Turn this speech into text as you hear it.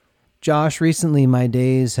Josh, recently my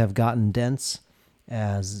days have gotten dense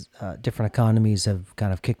as different economies have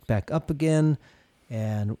kind of kicked back up again,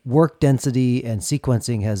 and work density and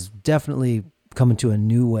sequencing has definitely come into a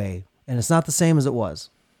new way, and it's not the same as it was.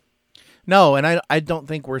 No, and I don't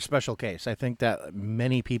think we're a special case. I think that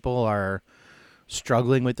many people are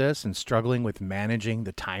struggling with this and struggling with managing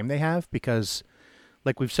the time they have because,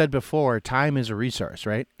 like we've said before, time is a resource,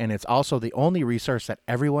 right? And it's also the only resource that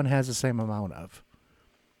everyone has the same amount of.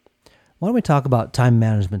 Why don't we talk about time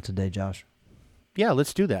management today, Josh? Yeah,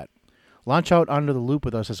 let's do that. Launch out onto the loop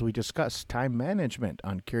with us as we discuss time management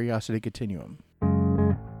on Curiosity Continuum.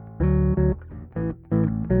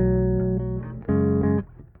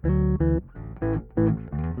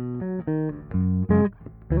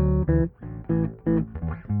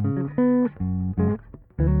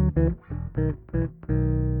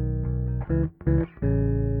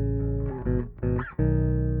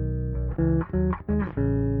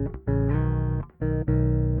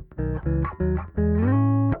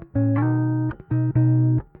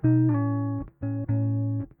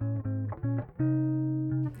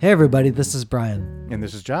 Hey everybody, this is Brian. And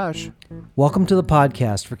this is Josh. Welcome to the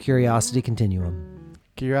podcast for Curiosity Continuum.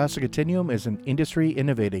 Curiosity Continuum is an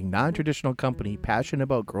industry-innovating, non-traditional company passionate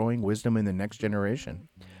about growing wisdom in the next generation.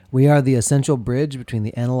 We are the essential bridge between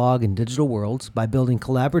the analog and digital worlds by building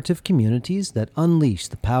collaborative communities that unleash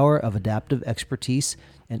the power of adaptive expertise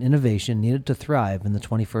and innovation needed to thrive in the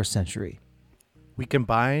 21st century. We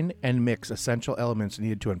combine and mix essential elements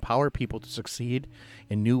needed to empower people to succeed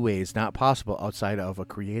in new ways not possible outside of a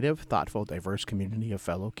creative, thoughtful, diverse community of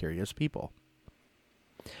fellow curious people.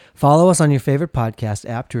 Follow us on your favorite podcast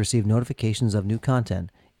app to receive notifications of new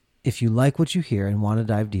content. If you like what you hear and want to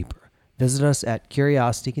dive deeper, visit us at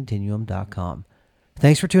curiositycontinuum.com.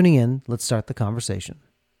 Thanks for tuning in. Let's start the conversation.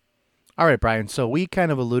 All right, Brian. So we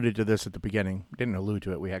kind of alluded to this at the beginning. Didn't allude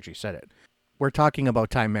to it. We actually said it. We're talking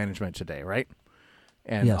about time management today, right?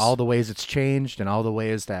 And Yes. all the ways it's changed and all the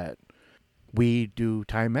ways that we do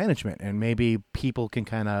time management. And maybe people can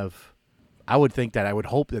kind of, I would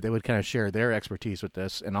hope that they would kind of share their expertise with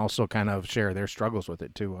this and also kind of share their struggles with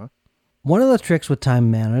it too, huh? One of the tricks with time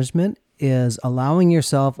management is allowing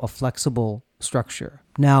yourself a flexible structure.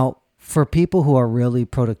 Now, for people who are really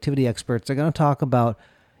productivity experts, they're going to talk about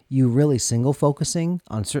you really single focusing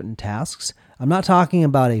on certain tasks. I'm not talking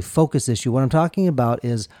about a focus issue. What I'm talking about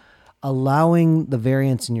is allowing the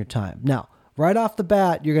variance in your time. Now, right off the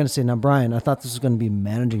bat, you're going to say, now, Brian, I thought this was going to be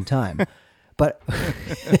managing time. But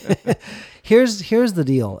here's the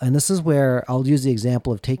deal. And this is where I'll use the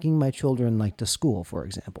example of taking my children to school, for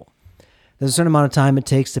example. There's a certain amount of time it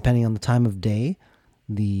takes depending on the time of day,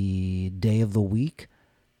 the day of the week,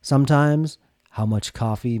 sometimes how much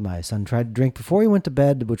coffee my son tried to drink before he went to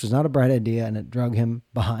bed, which was not a bright idea, and it drug him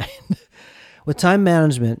behind. With time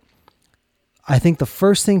management, I think the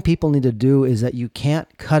first thing people need to do is that you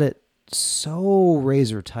can't cut it so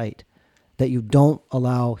razor tight that you don't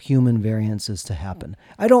allow human variances to happen.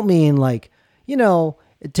 I don't mean it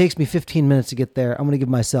takes me 15 minutes to get there. I'm going to give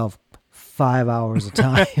myself 5 hours of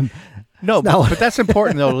time. No, but that's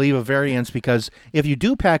important, though, to leave a variance, because if you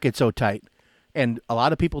do pack it so tight, and a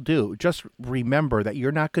lot of people do, just remember that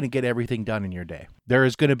you're not going to get everything done in your day.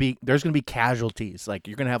 There's going to be casualties. Like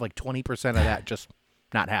you're going to have 20% of that just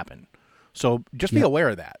not happen. So just be aware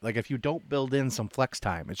of that. Like if you don't build in some flex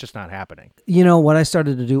time, it's just not happening. You know, what I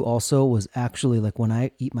started to do also was actually when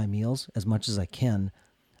I eat my meals as much as I can,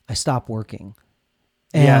 I stop working.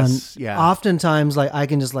 And yes, yeah. Oftentimes I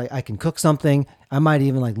can cook something. I might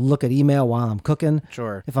even look at email while I'm cooking.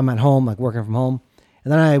 Sure. If I'm at home, working from home.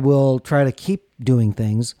 And then I will try to keep doing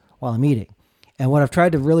things while I'm eating. And what I've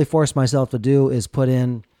tried to really force myself to do is put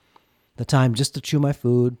in the time just to chew my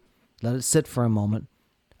food, let it sit for a moment,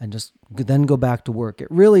 and just then go back to work. It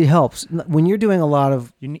really helps. When you're doing a lot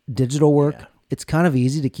of digital work, It's kind of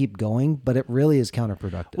easy to keep going, but it really is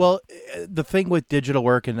counterproductive. Well, the thing with digital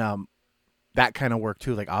work and that kind of work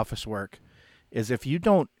too, like office work, is if you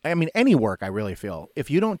don't, any work, I really feel, if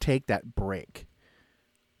you don't take that break,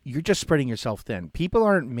 you're just spreading yourself thin. People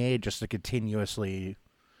aren't made just to continuously,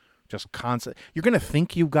 just constant. You're going to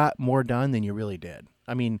think you got more done than you really did.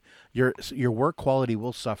 Your work quality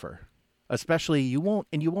will suffer. Especially you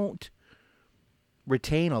won't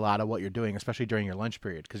retain a lot of what you're doing, especially during your lunch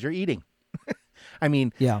period, because you're eating.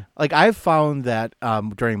 I've found that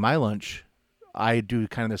during my lunch, I do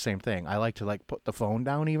kind of the same thing. I like to put the phone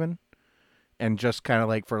down even, and just kind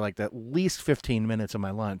of for at least 15 minutes of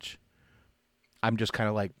my lunch, I'm just kind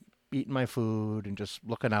of eating my food and just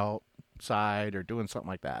looking outside or doing something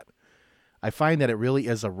like that. I find that it really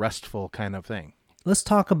is a restful kind of thing. Let's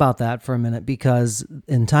talk about that for a minute, because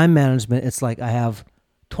in time management, it's I have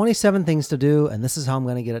 27 things to do, and this is how I'm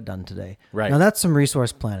going to get it done today. Right. Now, that's some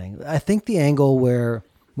resource planning. I think the angle where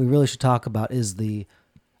we really should talk about is again,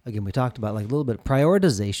 we talked about like a little bit of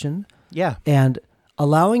prioritization. Yeah. And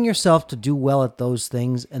allowing yourself to do well at those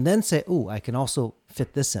things and then say, ooh, I can also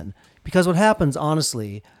fit this in. Because what happens,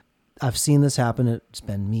 honestly, I've seen this happen. It's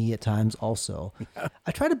been me at times also.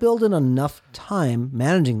 I try to build in enough time,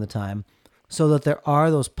 managing the time, so that there are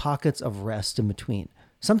those pockets of rest in between.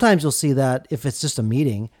 Sometimes you'll see that if it's just a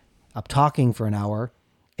meeting, I'm talking for an hour,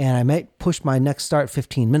 and I might push my next start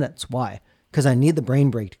 15 minutes. Why? Because I need the brain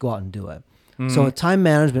break to go out and do it. So time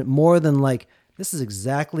management, more than like, this is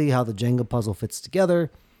exactly how the Jenga puzzle fits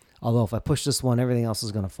together. Although if I push this one, everything else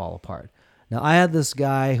is going to fall apart. Now, I had this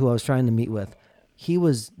guy who I was trying to meet with. He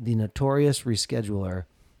was the notorious rescheduler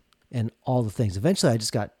and all the things. Eventually, I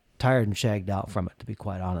just got tired and shagged out from it, to be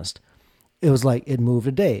quite honest. It was like it moved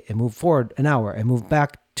a day. It moved forward an hour. It moved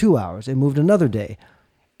back 2 hours. It moved another day.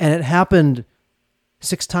 And it happened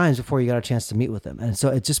 6 times before you got a chance to meet with him. And so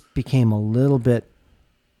it just became a little bit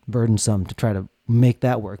burdensome to try to make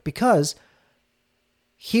that work because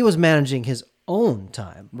he was managing his own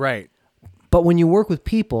time. Right. But when you work with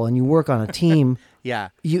people and you work on a team, Yeah.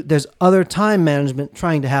 there's other time management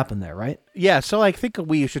trying to happen there, right? Yeah. So I think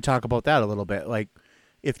we should talk about that a little bit. Like,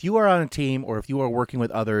 if you are on a team or if you are working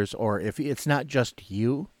with others or if it's not just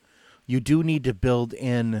you, you do need to build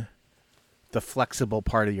in the flexible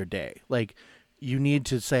part of your day. Like, you need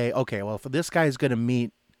to say, okay, well, if this guy is going to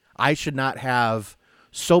meet, I should not have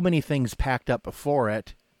so many things packed up before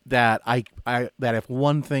it that that if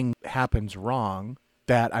one thing happens wrong,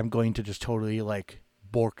 that I'm going to just totally like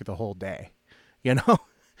bork the whole day, you know?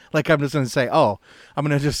 Like, I'm just going to say, I'm going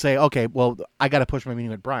to just say, okay, well, I got to push my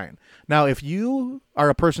meeting with Brian. Now, if you are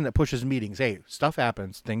a person that pushes meetings, hey, stuff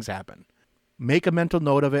happens, things happen. Make a mental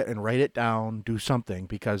note of it and write it down, do something,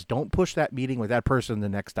 because don't push that meeting with that person the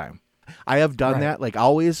next time. I have done that. Like,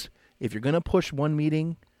 always, if you're going to push one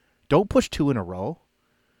meeting, don't push 2 in a row.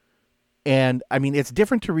 And, I mean, it's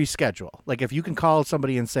different to reschedule. Like, if you can call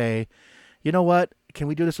somebody and say, you know what, can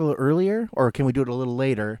we do this a little earlier or can we do it a little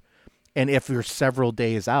later? And if you're several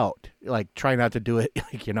days out, like, try not to do it,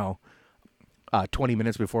 like, 20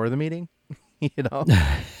 minutes before the meeting,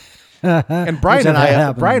 And Brian and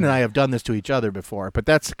I have done this to each other before, but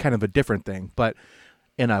that's kind of a different thing. But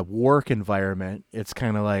in a work environment, it's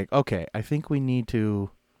kind of like, okay, I think we need to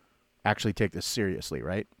actually take this seriously,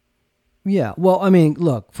 right? Yeah. Well, I mean,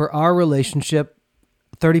 look, for our relationship,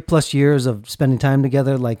 30 plus years of spending time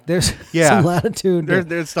together, like there's some latitude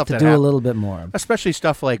there's stuff to that do happens. a little bit more. Especially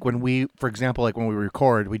stuff like when we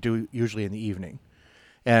record, we do usually in the evening.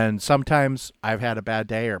 And sometimes I've had a bad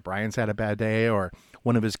day or Brian's had a bad day or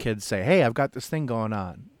one of his kids say, hey, I've got this thing going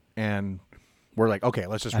on. And we're like, okay,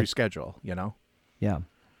 let's just reschedule, Yeah.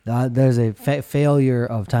 There's a failure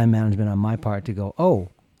of time management on my part to go,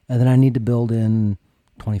 and then I need to build in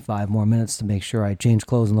 25 more minutes to make sure I change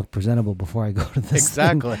clothes and look presentable before I go to this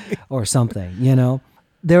thing or something,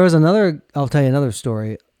 There was I'll tell you another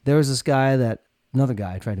story. There was this guy another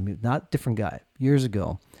guy I tried to meet, not different guy, years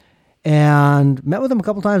ago, and met with him a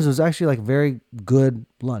couple times. It was actually like a very good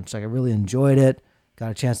lunch. Like I really enjoyed it.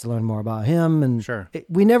 Got a chance to learn more about him. And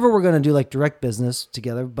we never were going to do like direct business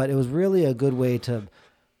together, but it was really a good way to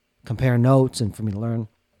compare notes and for me to learn.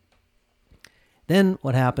 Then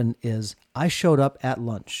what happened is I showed up at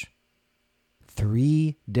lunch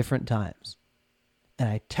 3 different times. And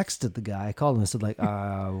I texted the guy. I called him and said, like,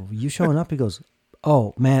 you showing up? He goes,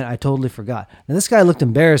 oh, man, I totally forgot. And this guy looked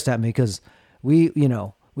embarrassed at me because we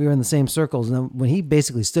were in the same circles. And then when he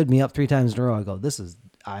basically stood me up 3 times in a row, I go,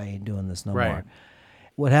 I ain't doing this no more.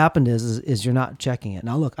 What happened is you're not checking it.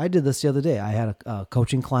 Now, look, I did this the other day. I had a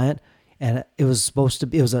coaching client, and it was supposed to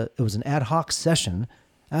be, it was an ad hoc session.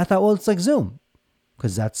 And I thought, well, it's like Zoom.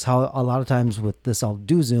 Because that's how a lot of times with this, I'll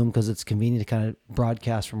do Zoom because it's convenient to kind of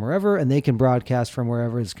broadcast from wherever, and they can broadcast from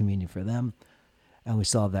wherever it's convenient for them. And we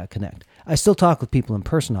still have that connect. I still talk with people in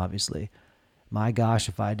person, obviously. My gosh,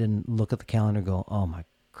 if I didn't look at the calendar and go, oh my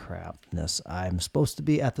crapness, I'm supposed to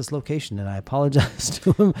be at this location, and I apologize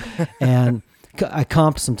to him. And I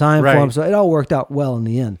comped some time for him, so it all worked out well in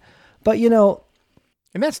the end. But,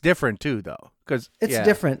 and that's different too, though, because it's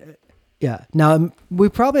different. Yeah. Now, we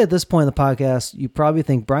probably at this point in the podcast, you probably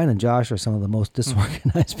think Brian and Josh are some of the most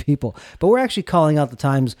disorganized people, but we're actually calling out the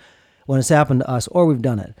times when it's happened to us or we've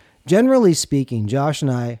done it. Generally speaking, Josh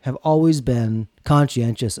and I have always been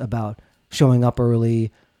conscientious about showing up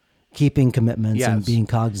early, keeping commitments, and being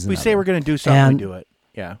cognizant. We say we're going to do something, we do it.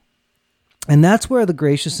 Yeah. And that's where the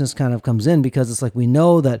graciousness kind of comes in, because it's like we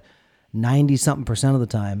know that 90-something% of the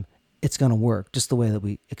time it's going to work just the way that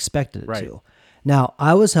we expected it to. Now,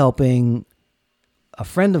 I was helping a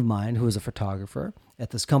friend of mine who was a photographer at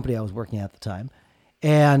this company I was working at the time.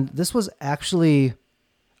 And this was actually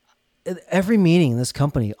every meeting in this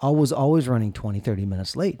company, I was always running 20, 30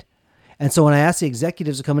 minutes late. And so when I asked the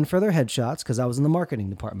executives to come in for their headshots, because I was in the marketing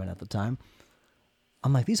department at the time,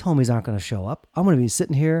 I'm like, these homies aren't going to show up. I'm going to be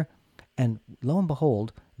sitting here. And lo and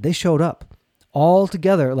behold, they showed up all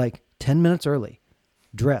together like 10 minutes early,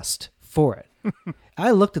 dressed for it. I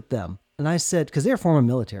looked at them and I said, because they're former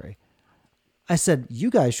military, I said, you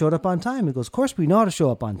guys showed up on time. He goes, of course we know how to show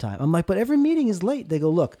up on time. I'm like, but every meeting is late. They go,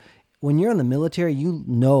 look, when you're in the military, you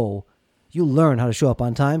learn how to show up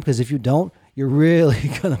on time, because if you don't, you're really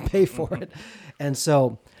going to pay for it. And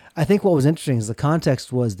so I think what was interesting is the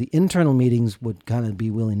context was the internal meetings would kind of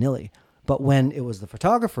be willy-nilly. But when it was the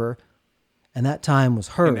photographer and that time was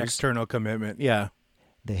hers, An external commitment. Yeah.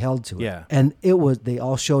 they held to it. Yeah. And they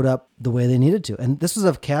all showed up the way they needed to. And this was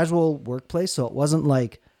a casual workplace, so it wasn't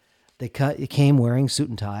like you came wearing suit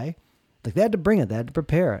and tie. Like they had to bring it. They had to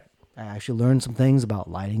prepare it. I actually learned some things about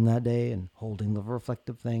lighting that day and holding the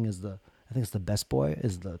reflective thing I think it's the best boy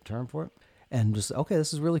is the term for it. And just, okay,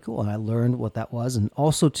 this is really cool. And I learned what that was. And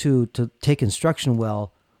also to take instruction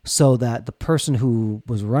well so that the person who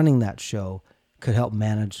was running that show could help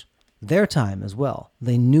manage their time as well.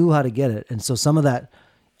 They knew how to get it. And so some of that,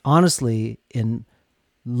 honestly, in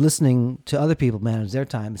listening to other people manage their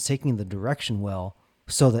time, is taking the direction well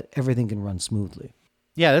so that everything can run smoothly.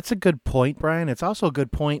 Yeah, that's a good point, Brian. It's also a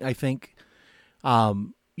good point, I think,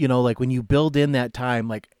 like when you build in that time,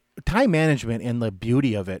 like time management and the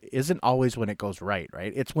beauty of it isn't always when it goes right?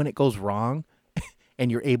 It's when it goes wrong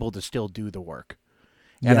and you're able to still do the work.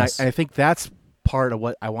 And Yes. I think that's part of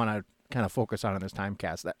what I want to kind of focus on in this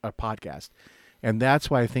podcast. And that's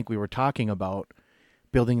why I think we were talking about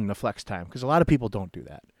building in the flex time, because a lot of people don't do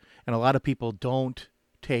that. And a lot of people don't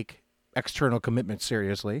take external commitments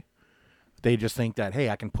seriously. They just think that, hey,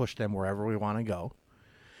 I can push them wherever we want to go.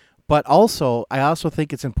 But also, I also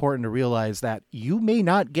think it's important to realize that you may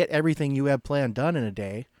not get everything you have planned done in a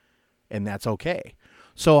day, and that's okay.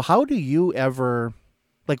 So how do you ever,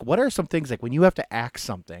 what are some things, like when you have to act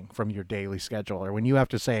something from your daily schedule, or when you have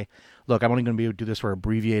to say, look, I'm only going to be able to do this for an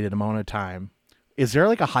abbreviated amount of time, is there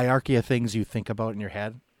like a hierarchy of things you think about in your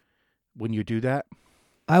head when you do that?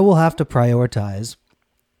 I will have to prioritize.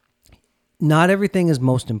 Not everything is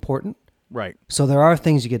most important. Right. So there are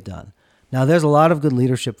things you get done. Now, there's a lot of good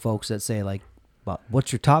leadership folks that say, well,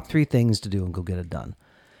 what's your top 3 things to do and go get it done?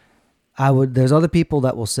 There's other people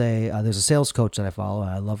that will say, there's a sales coach that I follow, and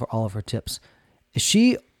I love all of her tips.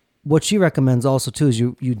 What she recommends also too is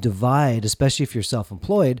you divide, especially if you're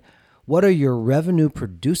self-employed, what are your revenue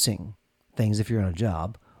producing things if you're in a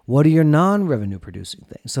job? What are your non-revenue producing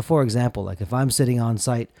things? So for example, like if I'm sitting on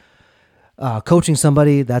site coaching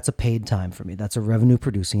somebody, that's a paid time for me. That's a revenue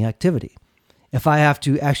producing activity. If I have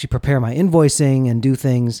to actually prepare my invoicing and do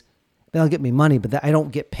things, they'll get me money, but I don't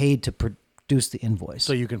get paid to produce the invoice.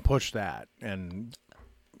 So you can push that, and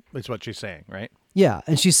that's what she's saying, right? Yeah,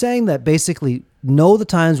 and she's saying that basically know the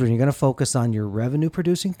times when you're going to focus on your revenue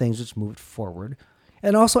producing things, which move it forward,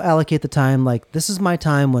 and also allocate the time, like this is my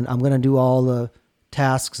time when I'm going to do all the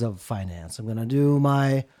tasks of finance. I'm going to do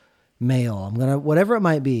my mail. I'm going to, whatever it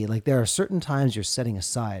might be, like there are certain times you're setting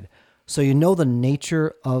aside so you know the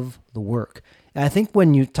nature of the work. And I think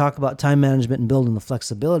when you talk about time management and building the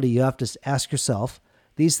flexibility, you have to ask yourself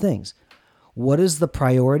these things. What is the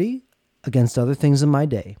priority against other things in my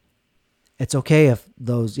day? It's okay if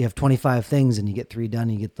you have 25 things and you get 3 done,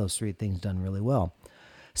 and you get those 3 things done really well.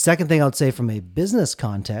 Second thing I would say from a business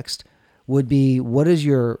context would be, what is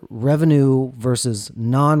your revenue versus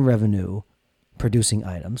non-revenue producing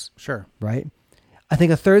items? Sure. Right? I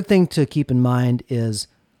think a third thing to keep in mind is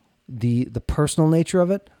the personal nature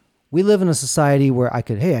of it. We live in a society where I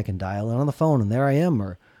can dial in on the phone and there I am,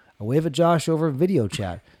 or I wave at Josh over video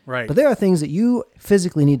chat. Right. But there are things that you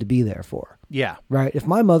physically need to be there for. Yeah. Right. If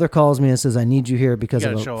my mother calls me and says, I need you here because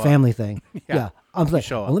You of gotta a show family thing. Yeah. I'm like,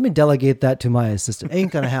 show up. well, let me delegate that to my assistant.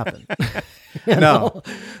 Ain't going to happen. You No. know?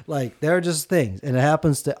 Like there are just things. And it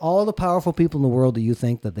happens to all the powerful people in the world that you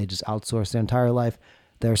think that they just outsource their entire life.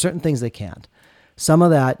 There are certain things they can't. Some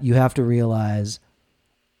of that you have to realize,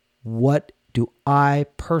 what do I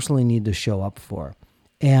personally need to show up for?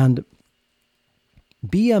 And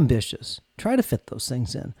be ambitious. Try to fit those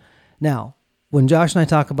things in. Now, when Josh and I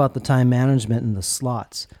talk about the time management and the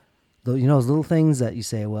slots, those little things that you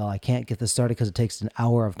say, well, I can't get this started because it takes an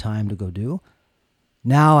hour of time to go do.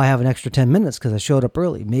 Now I have an extra 10 minutes because I showed up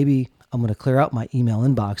early. Maybe I'm going to clear out my email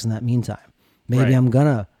inbox in that meantime. Maybe Right. I'm going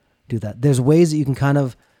to do that. There's ways that you can kind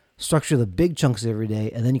of structure the big chunks every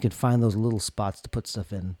day, and then you can find those little spots to put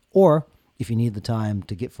stuff in. Or if you need the time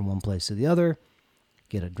to get from one place to the other,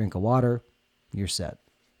 get a drink of water, you're set.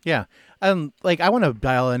 Yeah. Like I want to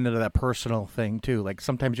dial into that personal thing too. Like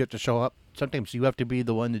sometimes you have to show up. Sometimes you have to be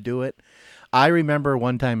the one to do it. I remember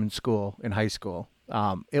one time in high school,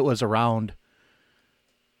 it was around,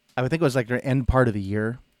 I think it was like the end part of the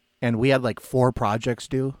year, and we had like 4 projects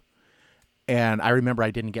due. And I remember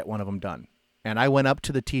I didn't get one of them done. And I went up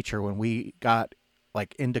to the teacher when we got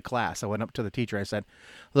like into class. I went up to the teacher. I said,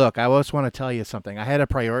 look, I just want to tell you something. I had to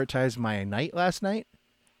prioritize my night last night.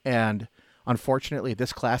 And unfortunately,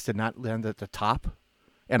 this class did not land at the top.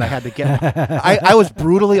 And I had to get, I was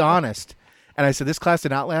brutally honest. And I said, this class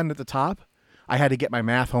did not land at the top. I had to get my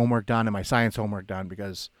math homework done and my science homework done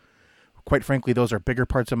because, quite frankly, those are bigger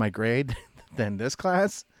parts of my grade than this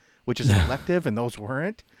class, which is elective, and those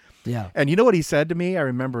weren't. Yeah. And you know what he said to me? I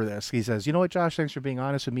remember this. He says, you know what, Josh, thanks for being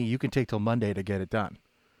honest with me. You can take till Monday to get it done.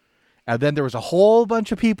 And then there was a whole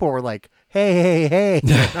bunch of people who were like, hey.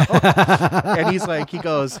 You know? And he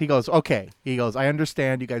goes, okay. He goes, I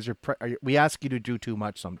understand you guys we ask you to do too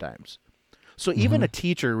much sometimes. So even a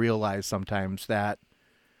teacher realized sometimes that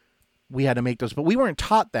we had to make those, but we weren't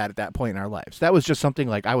taught that at that point in our lives. That was just something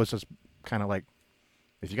like, I was just kind of like,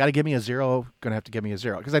 if you got to give me a 0, going to have to give me a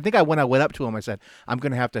 0. Because I think when I went up to him, I said, I'm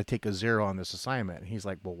going to have to take a 0 on this assignment. And he's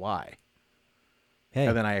like, well, why? Hey.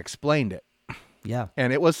 And then I explained it. Yeah.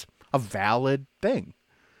 And it was a valid thing.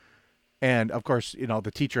 And of course,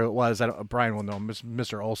 the teacher Brian will know,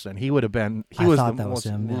 Mr. Olson. He would have been, he was the most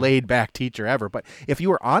laid back teacher ever. But if you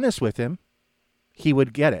were honest with him, he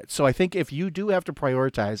would get it. So I think if you do have to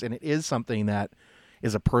prioritize, and it is something that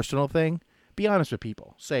is a personal thing, be honest with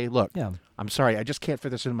people. Say, look, I'm sorry, I just can't fit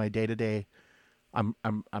this in my day to day. I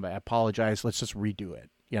apologize. Let's just redo it.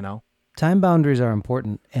 Time boundaries are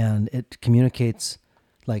important, and it communicates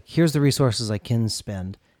like, here's the resources I can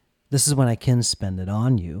spend. This is when I can spend it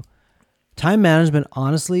on you. Time management,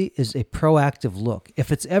 honestly, is a proactive look.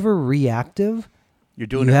 If it's ever reactive, you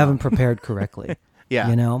haven't prepared correctly.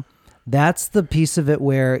 Yeah. That's the piece of it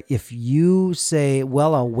where if you say,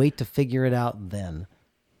 well, I'll wait to figure it out then,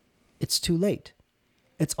 it's too late.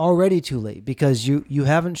 It's already too late because you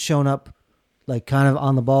haven't shown up like kind of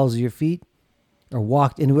on the balls of your feet or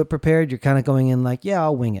walked into it prepared. You're kind of going in like, yeah,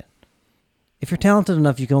 I'll wing it. If you're talented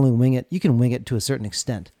enough, you can only wing it. You can wing it to a certain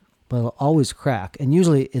extent, but it'll always crack. And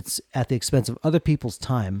usually it's at the expense of other people's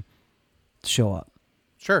time to show up.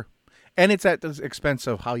 Sure. And it's at the expense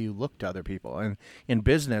of how you look to other people. And in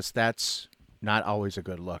business, that's not always a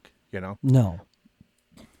good look, No.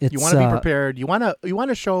 You want to be prepared. You want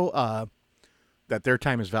to show that their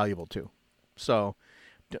time is valuable too. So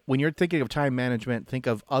when you're thinking of time management, think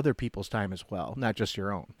of other people's time as well, not just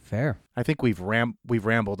your own. Fair. I think we've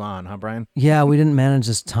rambled on, huh, Brian? Yeah, we didn't manage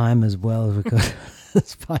this time as well as we could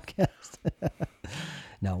this podcast.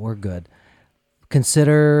 No, we're good.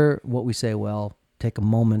 Consider what we say well. Take a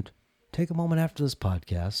moment after this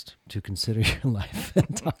podcast to consider your life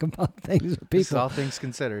and talk about things with people. All things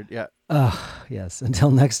considered, yeah. Yes.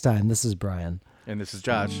 Until next time, this is Brian. And this is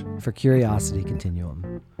Josh. For Curiosity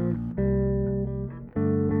Continuum.